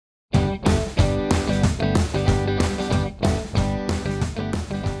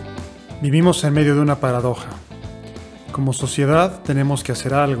Vivimos en medio de una paradoja. Como sociedad tenemos que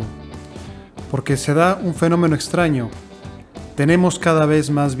hacer algo, porque se da un fenómeno extraño. Tenemos cada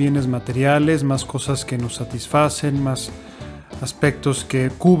vez más bienes materiales, más cosas que nos satisfacen, más aspectos que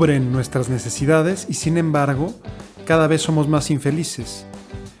cubren nuestras necesidades y sin embargo, cada vez somos más infelices.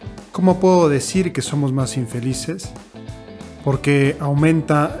 ¿Cómo puedo decir que somos más infelices? Porque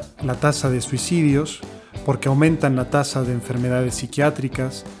aumenta la tasa de suicidios, porque aumentan la tasa de enfermedades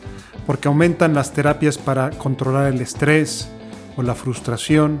psiquiátricas, porque aumentan las terapias para controlar el estrés o la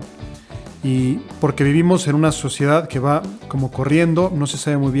frustración y porque vivimos en una sociedad que va como corriendo, no se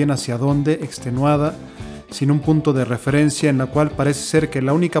sabe muy bien hacia dónde, extenuada, sin un punto de referencia en la cual parece ser que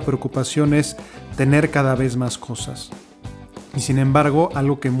la única preocupación es tener cada vez más cosas. Y sin embargo,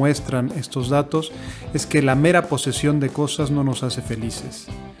 algo que muestran estos datos es que la mera posesión de cosas no nos hace felices.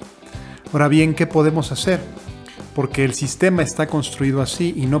 Ahora bien, ¿qué podemos hacer? Porque el sistema está construido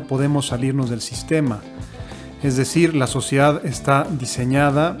así y no podemos salirnos del sistema. Es decir, la sociedad está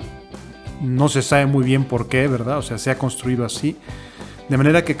diseñada, no se sabe muy bien por qué, ¿verdad? O sea, se ha construido así. De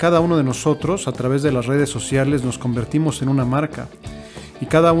manera que cada uno de nosotros, a través de las redes sociales, nos convertimos en una marca. Y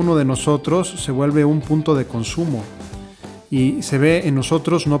cada uno de nosotros se vuelve un punto de consumo. Y se ve en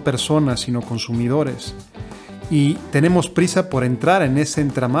nosotros no personas, sino consumidores. Y tenemos prisa por entrar en ese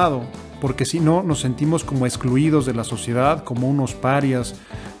entramado, porque si no nos sentimos como excluidos de la sociedad, como unos parias,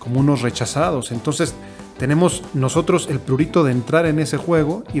 como unos rechazados. Entonces tenemos nosotros el prurito de entrar en ese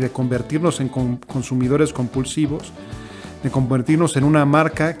juego y de convertirnos en consumidores compulsivos, de convertirnos en una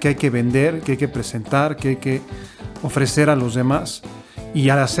marca que hay que vender, que hay que presentar, que hay que ofrecer a los demás. Y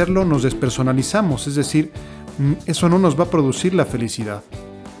al hacerlo nos despersonalizamos, es decir, eso no nos va a producir la felicidad.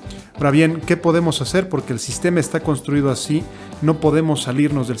 Ahora bien, ¿qué podemos hacer? Porque el sistema está construido así, no podemos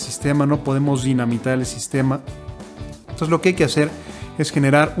salirnos del sistema, no podemos dinamitar el sistema. Entonces lo que hay que hacer es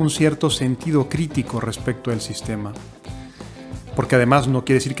generar un cierto sentido crítico respecto al sistema. Porque además no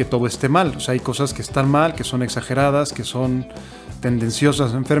quiere decir que todo esté mal, o sea, hay cosas que están mal, que son exageradas, que son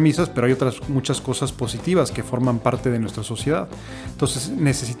tendenciosas, enfermizas, pero hay otras muchas cosas positivas que forman parte de nuestra sociedad. Entonces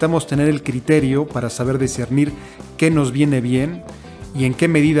necesitamos tener el criterio para saber discernir qué nos viene bien y en qué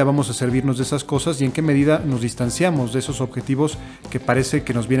medida vamos a servirnos de esas cosas y en qué medida nos distanciamos de esos objetivos que parece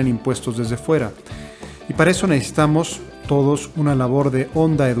que nos vienen impuestos desde fuera. Y para eso necesitamos todos una labor de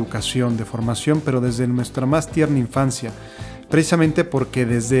honda educación, de formación, pero desde nuestra más tierna infancia, precisamente porque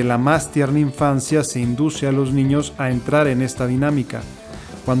desde la más tierna infancia se induce a los niños a entrar en esta dinámica,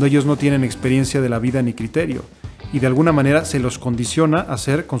 cuando ellos no tienen experiencia de la vida ni criterio, y de alguna manera se los condiciona a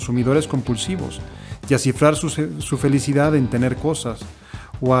ser consumidores compulsivos y a cifrar su felicidad en tener cosas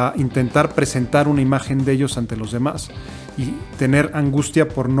o a intentar presentar una imagen de ellos ante los demás y tener angustia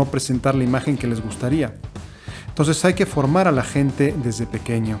por no presentar la imagen que les gustaría. Entonces hay que formar a la gente desde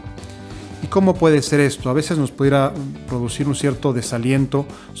pequeño. ¿Y cómo puede ser esto? A veces nos pudiera producir un cierto desaliento,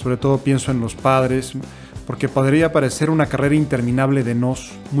 sobre todo pienso en los padres, porque podría parecer una carrera interminable de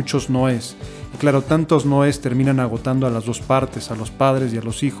nos, muchos noes. Y claro, tantos noes terminan agotando a las dos partes, a los padres y a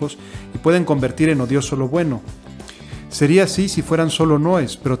los hijos, y pueden convertir en odioso lo bueno. Sería así si fueran solo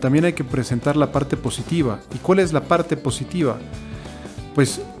noes, pero también hay que presentar la parte positiva. ¿Y cuál es la parte positiva?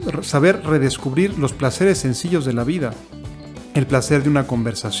 Pues saber redescubrir los placeres sencillos de la vida. El placer de una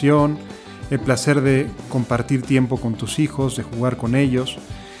conversación, el placer de compartir tiempo con tus hijos, de jugar con ellos,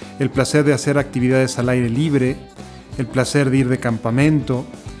 el placer de hacer actividades al aire libre, el placer de ir de campamento,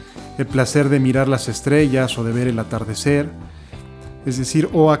 el placer de mirar las estrellas o de ver el atardecer, es decir,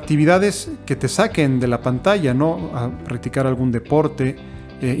 o actividades que te saquen de la pantalla, ¿no? A practicar algún deporte,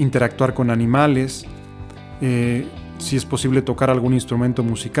 interactuar con animales, si es posible tocar algún instrumento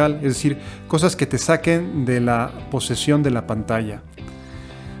musical, es decir, cosas que te saquen de la posesión de la pantalla.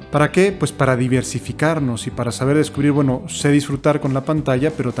 ¿Para qué? Pues para diversificarnos y para saber descubrir, bueno, sé disfrutar con la pantalla,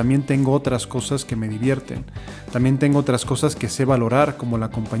 pero también tengo otras cosas que me divierten. También tengo otras cosas que sé valorar, como la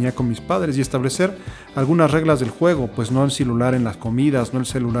compañía con mis padres, y establecer algunas reglas del juego, pues no el celular en las comidas, no el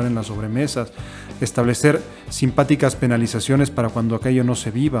celular en las sobremesas, establecer simpáticas penalizaciones para cuando aquello no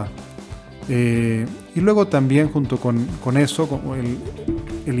se viva. Y luego también junto con eso,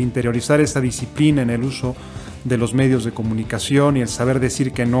 el interiorizar esa disciplina en el uso de los medios de comunicación y el saber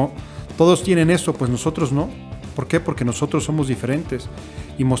decir que no. Todos tienen eso, pues nosotros no. ¿Por qué? Porque nosotros somos diferentes.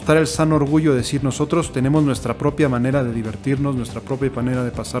 Y mostrar el sano orgullo de decir nosotros tenemos nuestra propia manera de divertirnos, nuestra propia manera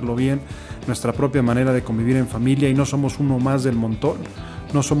de pasarlo bien, nuestra propia manera de convivir en familia y no somos uno más del montón,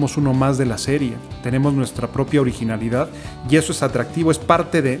 no somos uno más de la serie. Tenemos nuestra propia originalidad y eso es atractivo, es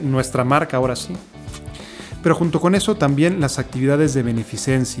parte de nuestra marca ahora sí. Pero junto con eso también las actividades de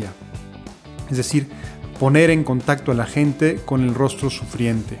beneficencia. Es decir, poner en contacto a la gente con el rostro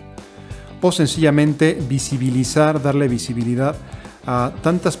sufriente. o sencillamente darle visibilidad a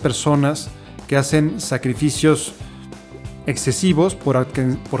tantas personas que hacen sacrificios excesivos por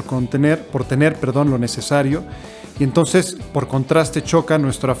tener lo necesario, y entonces por contraste choca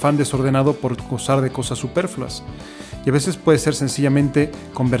nuestro afán desordenado por gozar de cosas superfluas. Y a veces puede ser sencillamente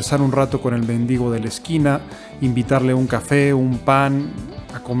conversar un rato con el mendigo de la esquina, invitarle un café, un pan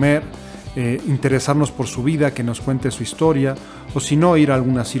a comer, interesarnos por su vida, que nos cuente su historia, o si no, ir a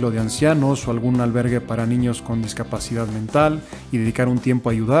algún asilo de ancianos o algún albergue para niños con discapacidad mental y dedicar un tiempo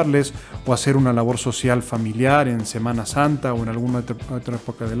a ayudarles, o hacer una labor social familiar en Semana Santa o en alguna otra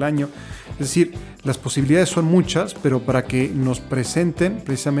época del año. Es decir, las posibilidades son muchas, pero para que nos presenten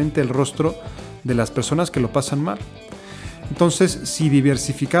precisamente el rostro de las personas que lo pasan mal. Entonces, si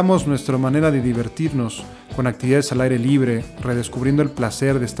diversificamos nuestra manera de divertirnos con actividades al aire libre, redescubriendo el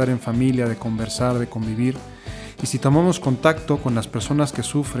placer de estar en familia, de conversar, de convivir, y si tomamos contacto con las personas que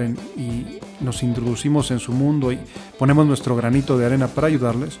sufren y nos introducimos en su mundo y ponemos nuestro granito de arena para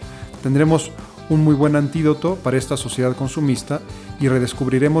ayudarles, tendremos un muy buen antídoto para esta sociedad consumista y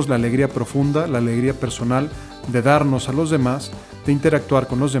redescubriremos la alegría profunda, la alegría personal de darnos a los demás, de interactuar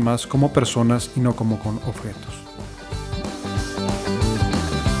con los demás como personas y no como con objetos.